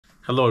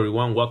Hello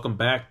everyone, welcome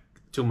back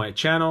to my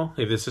channel.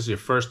 If this is your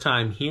first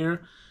time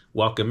here,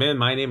 welcome in.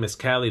 My name is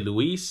Cali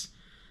Luis.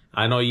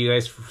 I know you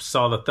guys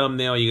saw the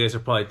thumbnail. You guys are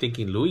probably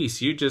thinking,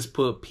 Luis, you just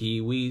put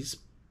Pee-wee's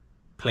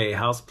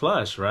Playhouse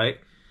plush,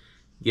 right?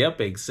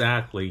 Yep,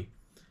 exactly.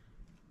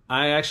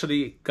 I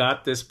actually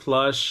got this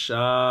plush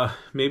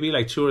maybe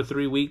like 2 or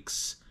 3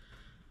 weeks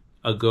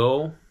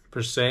ago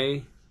per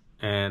se,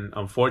 and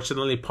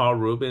unfortunately Paul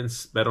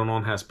Reubens, better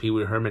known as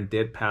Pee-wee Herman,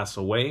 did pass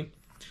away.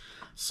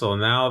 So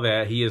now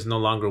that he is no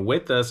longer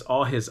with us,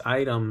 all his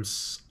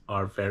items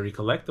are very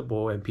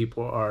collectible, and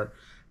people are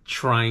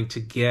trying to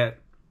get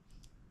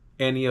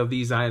any of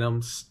these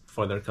items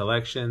for their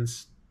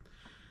collections,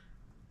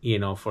 you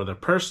know, for their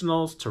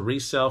personals, to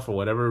resell for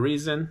whatever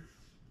reason.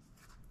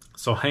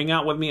 So hang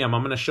out with me. I'm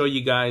going to show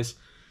you guys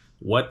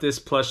what this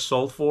plush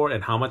sold for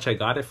and how much I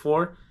got it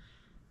for.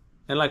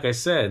 And like I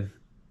said,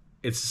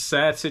 it's a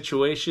sad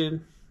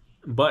situation,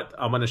 but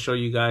I'm going to show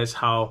you guys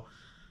how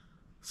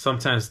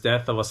sometimes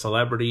death of a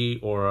celebrity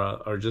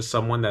or just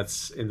someone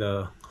that's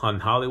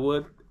on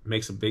Hollywood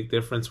makes a big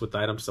difference with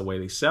items, the way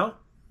they sell.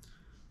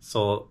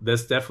 So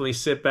let's definitely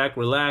sit back,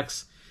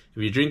 relax.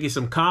 If you're drinking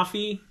some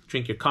coffee,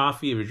 drink your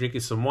coffee. If you're drinking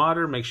some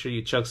water, make sure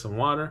you chug some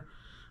water.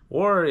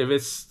 Or if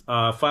it's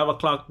 5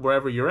 o'clock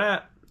wherever you're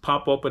at,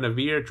 pop open a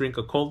beer, drink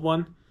a cold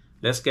one.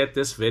 Let's get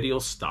this video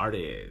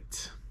started.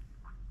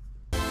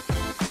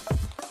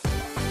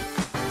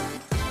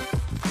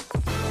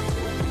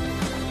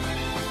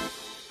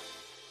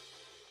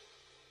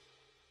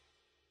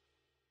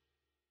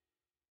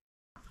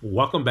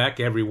 Welcome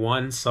back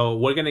everyone. So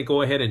we're gonna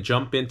go ahead and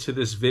jump into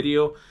this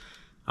video.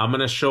 I'm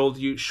gonna show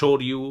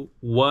you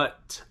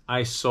what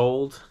I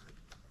sold,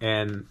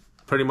 and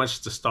pretty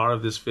much the star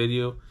of this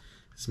video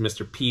is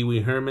Mr.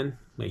 Pee-wee Herman.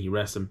 May he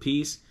rest in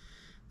peace.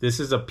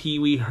 This is a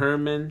Pee-wee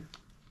Herman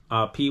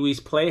Pee-wee's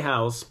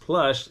Playhouse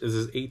plush. This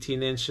is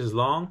 18 inches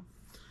long.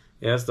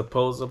 It has the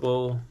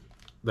posable,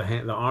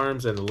 the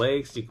arms and the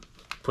legs. You can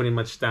pretty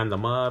much stand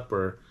them up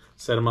or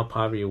set them up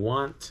however you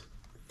want.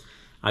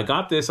 I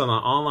got this on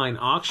an online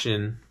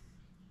auction.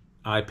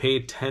 I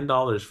paid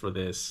 $10 for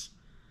this.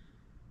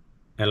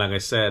 And like I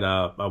said,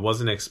 I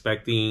wasn't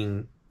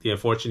expecting the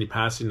unfortunate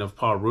passing of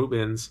Paul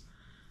Reubens,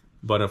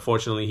 but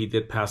unfortunately he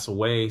did pass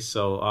away.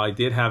 So I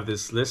did have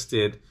this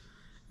listed,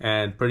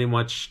 and pretty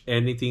much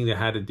anything that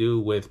had to do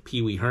with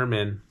Pee-wee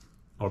Herman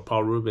or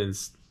Paul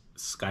Reubens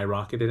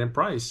skyrocketed in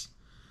price.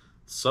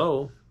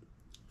 So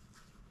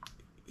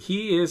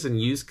he is in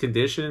used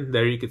condition.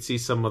 There you can see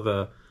some of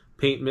the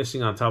paint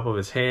missing on top of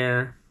his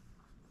hair,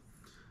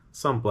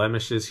 some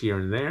blemishes here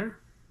and there,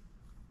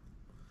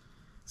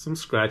 some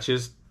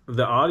scratches.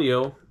 The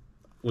audio,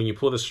 when you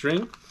pull the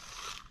string,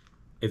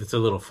 it's a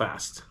little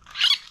fast.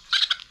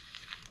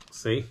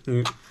 See?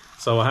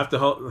 So I have to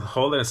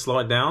hold it and slow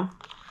it down.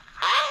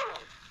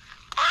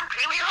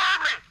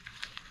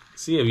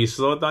 See, if you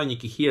slow it down, you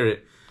can hear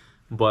it.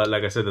 But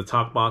like I said, the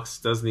talk box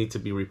does need to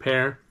be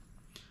repaired.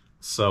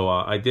 So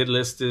I did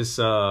list this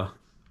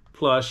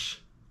plush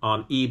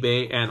on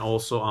eBay and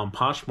also on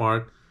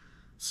Poshmark.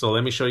 So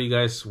let me show you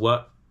guys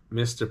what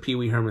Mr.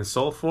 Pee-wee Herman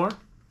sold for.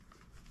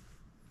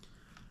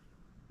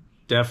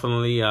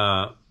 Definitely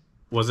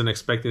wasn't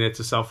expecting it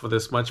to sell for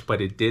this much, but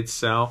it did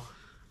sell.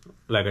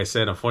 Like I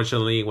said,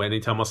 unfortunately,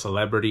 anytime a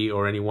celebrity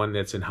or anyone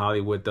that's in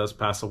Hollywood does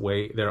pass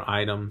away, their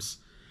items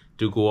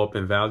do go up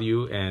in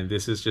value. And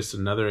this is just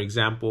another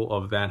example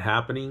of that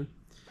happening.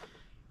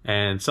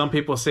 And some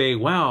people say,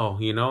 wow,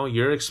 you know,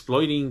 you're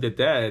exploiting the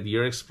dead.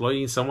 You're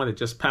exploiting someone that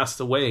just passed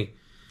away.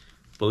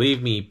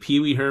 Believe me,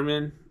 Pee-wee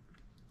Herman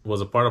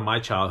was a part of my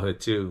childhood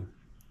too.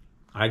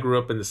 I grew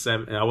up in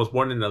I was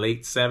born in the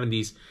late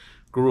 70s,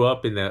 grew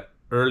up in the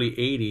early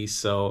 80s.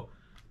 So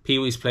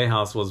Pee-wee's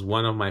Playhouse was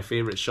one of my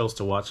favorite shows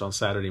to watch on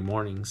Saturday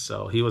mornings.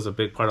 So he was a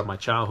big part of my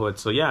childhood.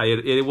 So yeah,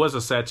 it was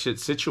a sad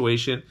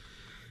situation.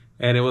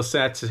 And it was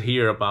sad to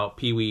hear about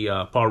Pee-wee,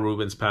 Paul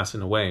Reubens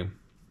passing away.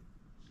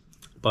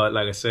 But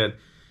like I said,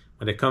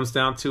 when it comes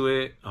down to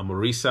it, I'm a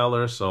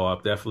reseller. So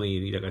I'll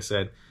definitely, like I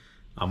said,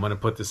 I'm going to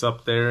put this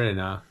up there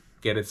and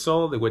get it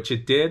sold, which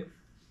it did.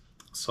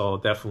 So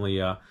definitely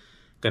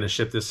going to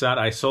ship this out.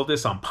 I sold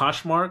this on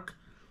Poshmark.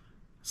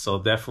 So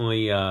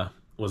definitely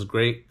was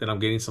great that I'm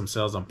getting some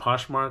sales on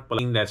Poshmark. But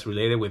anything that's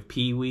related with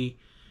Pee-wee,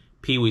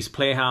 Pee-wee's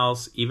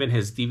Playhouse, even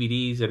his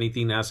DVDs,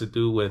 anything that has to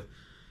do with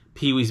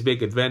Pee-wee's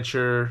Big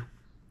Adventure,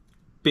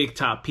 Big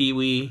Top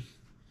Pee-wee,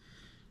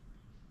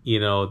 you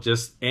know,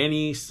 just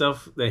any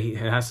stuff that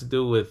has to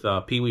do with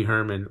Pee-wee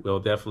Herman will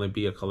definitely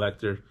be a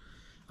collector.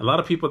 A lot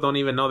of people don't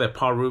even know that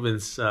Paul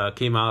Reubens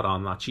came out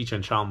on a Cheech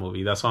and Chong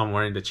movie. That's why I'm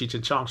wearing the Cheech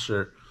and Chong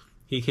shirt.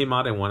 He came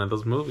out in one of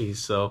those movies.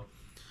 So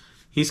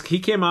he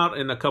came out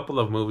in a couple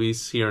of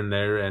movies here and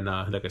there. And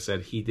like I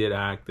said, he did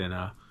act,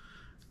 and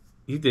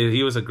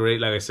he was a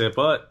great, like I said,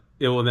 but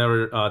it will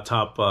never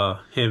top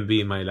him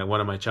being one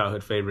of my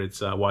childhood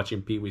favorites,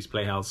 watching Pee-wee's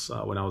Playhouse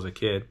when I was a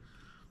kid.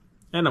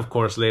 And of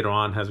course, later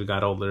on, as we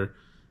got older,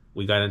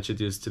 we got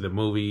introduced to the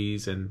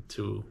movies and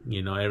to,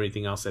 you know,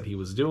 everything else that he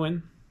was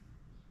doing.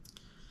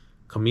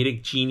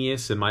 Comedic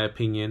genius, in my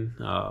opinion.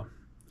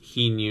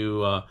 He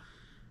knew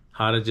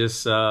how to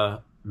just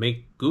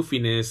make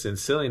goofiness and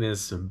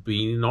silliness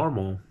be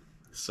normal.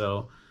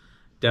 So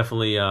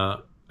definitely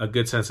a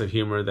good sense of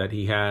humor that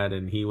he had,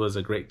 and he was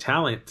a great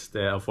talent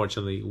that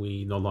unfortunately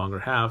we no longer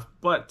have,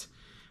 but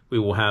we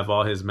will have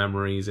all his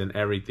memories and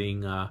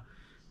everything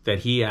that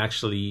he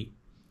actually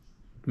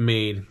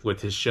made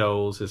with his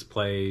shows, his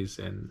plays,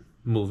 and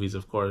movies.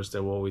 Of course,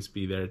 there will always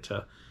be there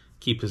to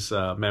keep his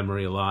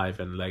memory alive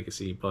and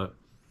legacy. But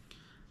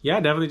yeah,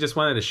 definitely just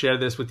wanted to share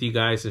this with you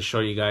guys and show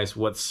you guys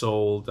what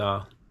sold.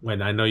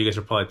 When I know you guys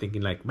are probably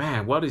thinking like,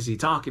 man, what is he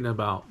talking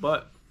about?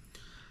 But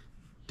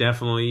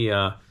definitely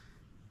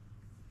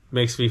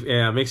makes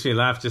me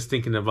laugh just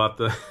thinking about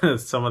the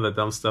some of the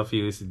dumb stuff he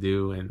used to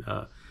do, and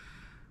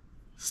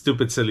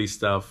stupid silly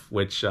stuff,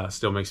 which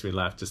still makes me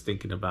laugh just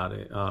thinking about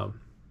it.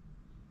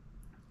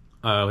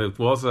 It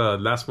was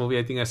last movie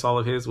I think I saw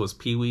of his was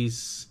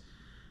Pee-wee's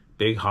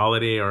Big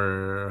Holiday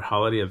or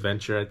Holiday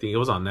Adventure. I think it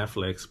was on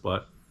Netflix,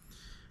 but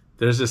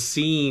there's a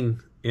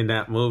scene in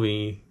that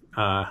movie.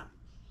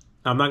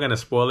 I'm not gonna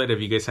spoil it if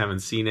you guys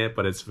haven't seen it,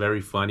 but it's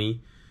very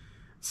funny.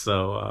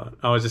 So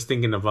I was just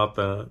thinking about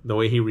the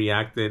way he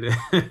reacted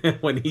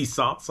when he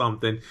saw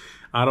something.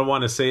 I don't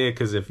want to say it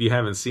because if you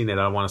haven't seen it,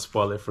 I don't want to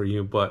spoil it for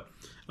you. But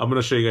I'm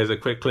going to show you guys a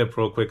quick clip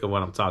real quick of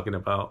what I'm talking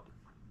about.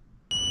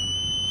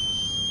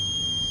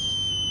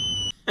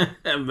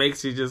 It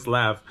makes you just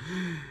laugh.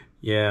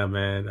 Yeah,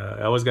 man.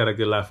 I always got a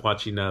good laugh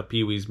watching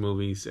Pee-wee's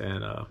movies.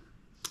 And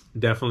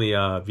definitely,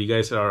 if you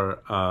guys are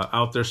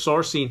out there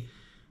sourcing,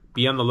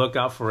 be on the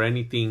lookout for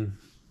anything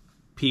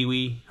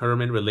Pee-wee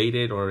Herman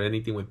related, or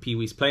anything with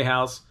Pee-wee's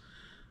Playhouse,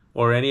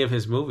 or any of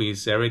his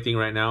movies. Everything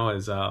right now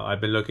is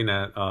I've been looking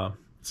at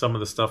some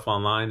of the stuff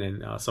online,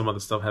 and some of the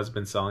stuff has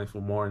been selling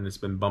for more, and it's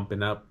been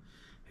bumping up.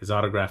 His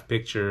autographed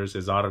pictures,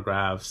 his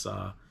autographs,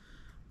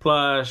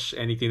 plush,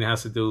 anything that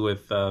has to do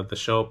with the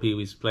show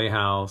Pee-wee's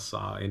Playhouse,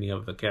 any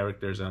of the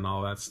characters and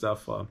all that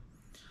stuff.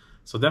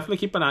 So definitely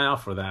keep an eye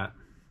out for that.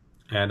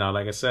 And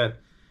like I said,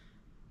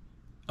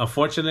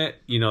 unfortunate,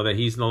 that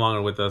he's no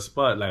longer with us.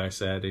 But like I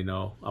said, I'm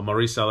a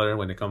reseller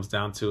when it comes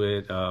down to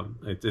it.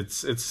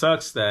 It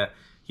sucks that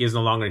he is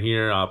no longer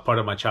here. Part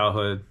of my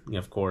childhood,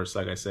 of course,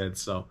 like I said.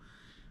 So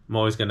I'm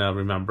always going to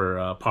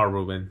remember Paul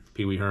Rubin,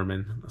 Pee-wee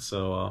Herman.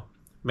 So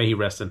may he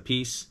rest in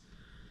peace.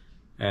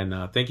 And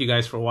thank you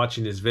guys for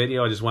watching this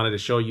video. I just wanted to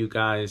show you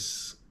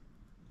guys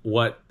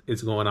what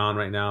is going on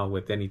right now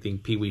with anything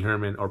Pee-wee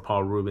Herman or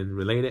Paul Rubin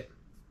related.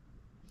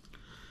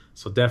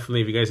 So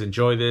definitely, if you guys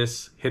enjoy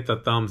this, hit the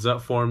thumbs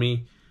up for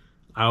me.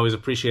 I always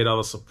appreciate all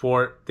the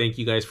support. Thank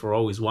you guys for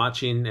always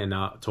watching. And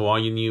to all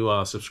you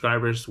new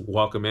subscribers,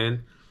 welcome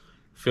in.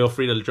 Feel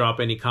free to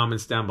drop any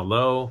comments down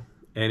below.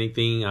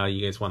 Anything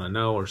you guys want to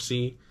know or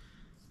see.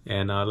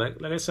 And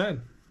like I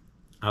said,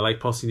 I like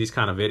posting these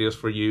kind of videos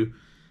for you.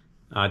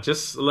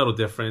 Just a little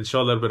different.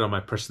 Show a little bit of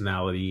my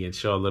personality and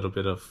show a little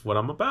bit of what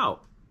I'm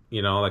about.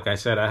 Like I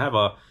said, I have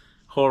a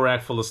whole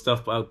rack full of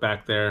stuff out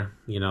back there.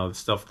 The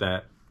stuff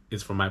that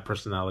is from my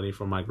personality,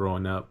 from my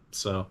growing up.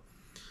 So,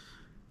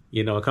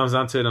 it comes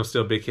down to it. I'm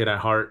still a big kid at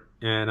heart.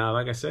 And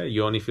like I said,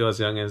 you only feel as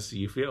young as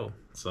you feel.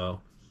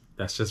 So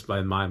that's just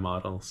my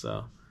model.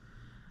 So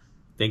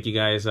thank you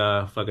guys,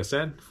 like I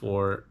said,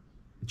 for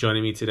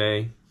joining me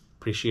today.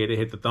 Appreciate it.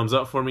 Hit the thumbs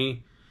up for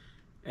me.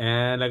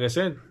 And like I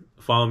said,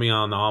 follow me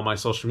on all my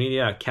social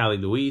media at Cali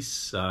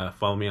Luis.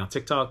 Follow me on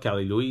TikTok,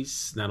 Cali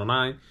Luis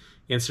 909.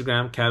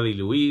 Instagram, Cali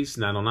Luis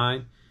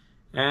 909.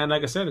 And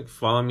like I said,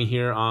 follow me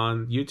here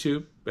on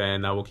YouTube,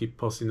 and I will keep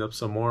posting up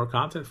some more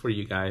content for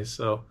you guys.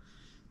 So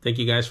thank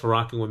you guys for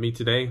rocking with me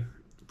today.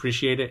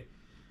 Appreciate it.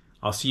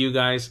 I'll see you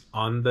guys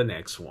on the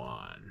next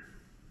one.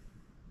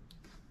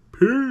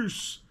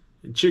 Peace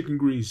and chicken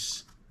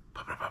grease.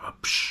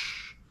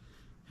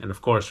 And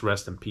of course,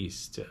 rest in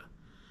peace to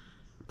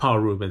Paul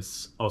Rubin,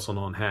 also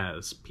known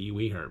as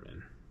Pee-wee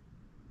Herman.